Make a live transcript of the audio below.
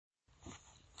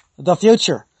The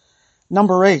future.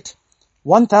 Number 8.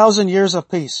 1,000 years of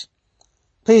peace.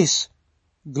 Peace.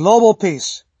 Global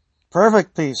peace.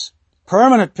 Perfect peace.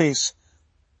 Permanent peace.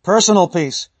 Personal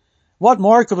peace. What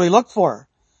more could we look for?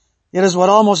 It is what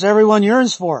almost everyone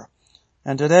yearns for.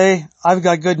 And today, I've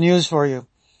got good news for you.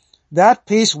 That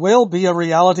peace will be a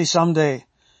reality someday.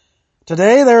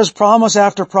 Today, there is promise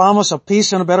after promise of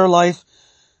peace and a better life,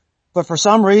 but for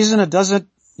some reason, it doesn't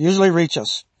usually reach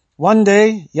us. One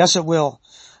day, yes, it will.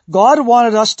 God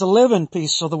wanted us to live in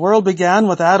peace, so the world began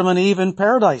with Adam and Eve in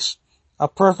paradise, a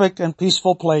perfect and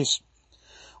peaceful place.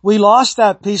 We lost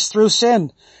that peace through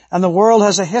sin, and the world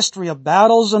has a history of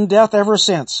battles and death ever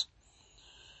since.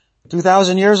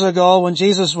 2,000 years ago, when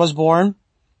Jesus was born,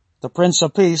 the Prince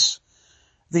of Peace,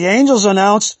 the angels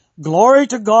announced, "Glory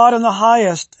to God in the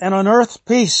highest, and on earth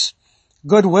peace,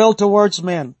 goodwill towards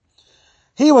men."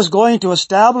 He was going to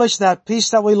establish that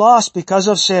peace that we lost because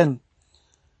of sin.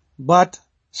 But,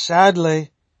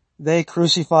 sadly, they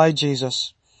crucified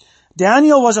Jesus.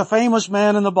 Daniel was a famous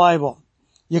man in the Bible.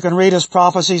 You can read his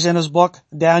prophecies in his book,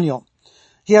 Daniel.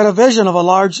 He had a vision of a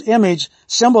large image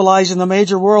symbolizing the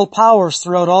major world powers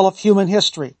throughout all of human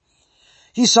history.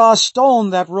 He saw a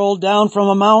stone that rolled down from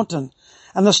a mountain,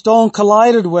 and the stone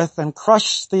collided with and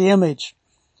crushed the image.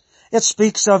 It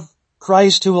speaks of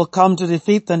Christ who will come to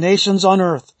defeat the nations on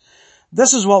earth.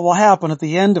 This is what will happen at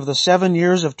the end of the 7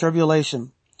 years of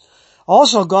tribulation.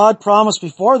 Also, God promised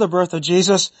before the birth of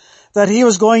Jesus that he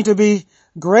was going to be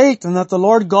great and that the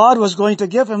Lord God was going to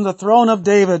give him the throne of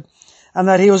David and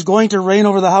that he was going to reign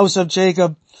over the house of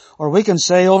Jacob, or we can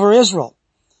say over Israel.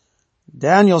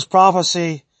 Daniel's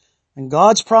prophecy and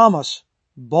God's promise,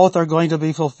 both are going to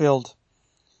be fulfilled.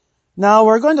 Now,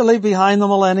 we're going to leave behind the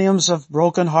millenniums of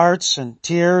broken hearts and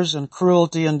tears and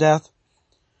cruelty and death.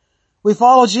 We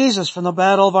follow Jesus from the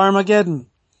Battle of Armageddon.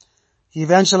 He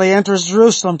eventually enters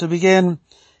Jerusalem to begin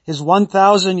his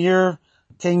 1,000-year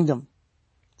kingdom.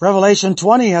 Revelation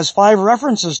 20 has 5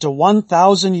 references to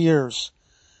 1,000 years.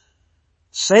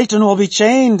 Satan will be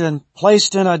chained and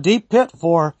placed in a deep pit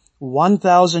for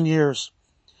 1,000 years.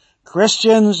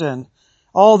 Christians and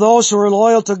all those who are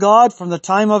loyal to God from the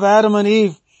time of Adam and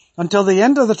Eve until the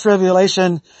end of the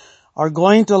tribulation are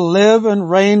going to live and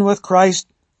reign with Christ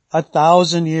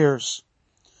 1,000 years.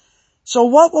 So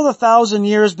what will the 1,000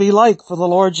 years be like for the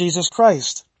Lord Jesus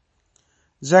Christ?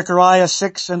 Zechariah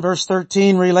 6 and verse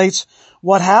 13 relates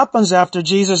what happens after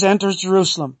Jesus enters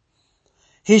Jerusalem.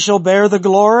 He shall bear the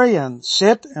glory and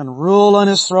sit and rule on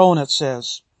his throne, it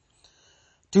says.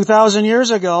 2,000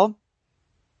 years ago,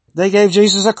 they gave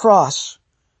Jesus a cross,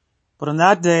 but in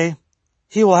that day,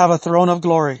 he will have a throne of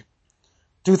glory.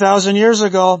 2,000 years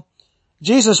ago,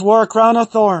 Jesus wore a crown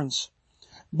of thorns,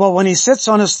 but when he sits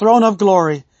on his throne of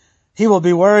glory, he will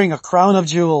be wearing a crown of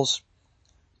jewels.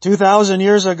 2,000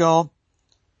 years ago,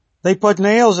 they put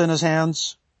nails in his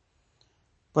hands,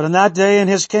 but in that day in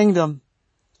his kingdom,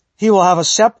 he will have a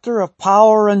scepter of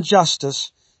power and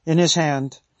justice in his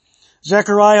hand.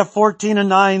 Zechariah 14 and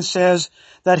 9 says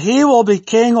that he will be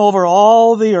king over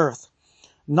all the earth,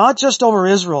 not just over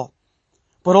Israel,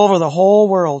 but over the whole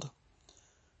world.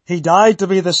 He died to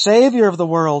be the Savior of the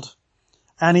world,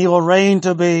 and he will reign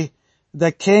to be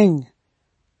the King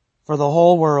for the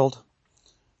whole world.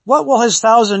 What will his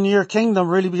 1,000-year kingdom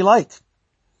really be like?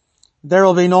 There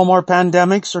will be no more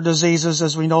pandemics or diseases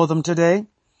as we know them today.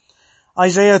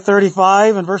 Isaiah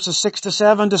 35 and verses 6 to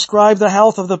 7 describe the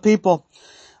health of the people.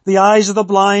 The eyes of the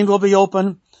blind will be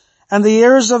open, and the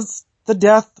ears of the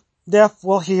deaf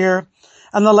will hear,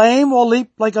 and the lame will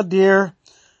leap like a deer,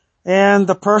 and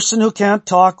the person who can't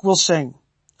talk will sing.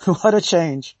 What a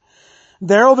change.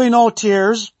 There will be no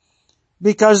tears,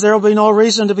 because there will be no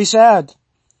reason to be sad.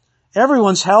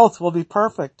 Everyone's health will be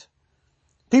perfect.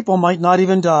 People might not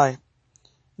even die.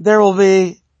 There will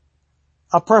be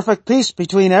a perfect peace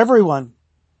between everyone.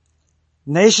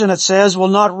 Nation, it says, will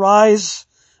not rise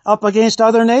up against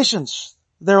other nations.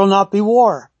 There will not be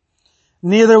war.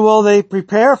 Neither will they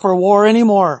prepare for war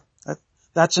anymore.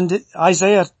 That's in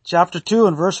Isaiah chapter 2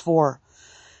 and verse 4.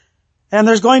 And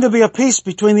there's going to be a peace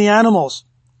between the animals.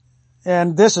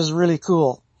 And this is really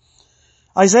cool.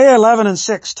 Isaiah 11 and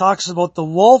 6 talks about the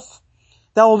wolf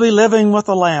that will be living with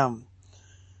the lamb.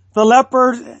 The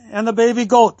leopard and the baby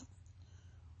goat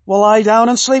will lie down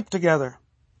and sleep together,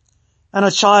 and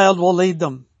a child will lead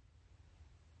them.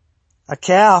 A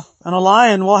calf and a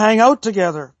lion will hang out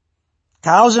together.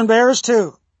 Cows and bears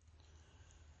too.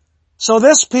 So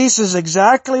this peace is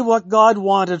exactly what God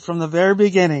wanted from the very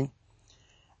beginning,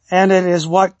 and it is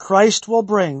what Christ will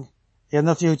bring in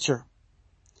the future.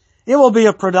 It will be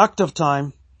a productive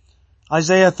time.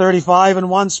 Isaiah 35 and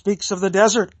 1 speaks of the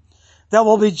desert. that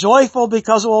will be joyful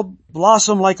because it will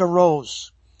blossom like a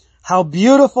rose. How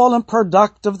beautiful and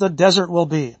productive the desert will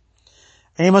be.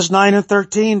 Amos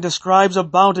 9:13 describes a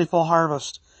bountiful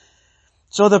harvest.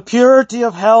 So the purity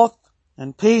of health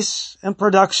and peace and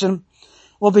production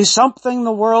will be something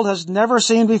the world has never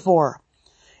seen before.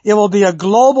 It will be a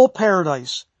global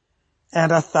paradise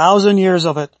and 1,000 years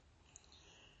of it.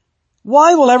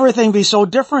 Why will everything be so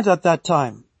different at that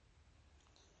time?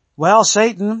 Well,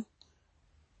 Satan,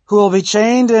 who will be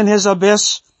chained in his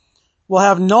abyss, will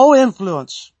have no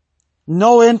influence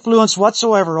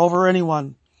whatsoever over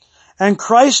anyone. And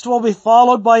Christ will be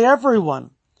followed by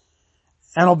everyone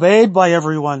and obeyed by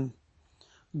everyone.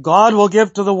 God will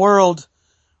give to the world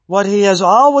what he has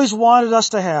always wanted us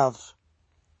to have.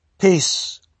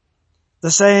 Peace.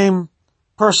 The same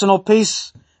personal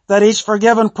peace that each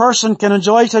forgiven person can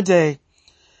enjoy today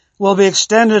will be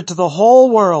extended to the whole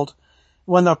world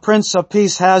when the Prince of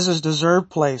Peace has his deserved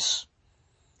place.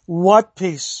 What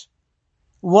peace.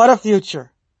 What a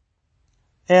future.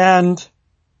 And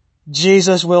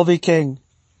Jesus will be King.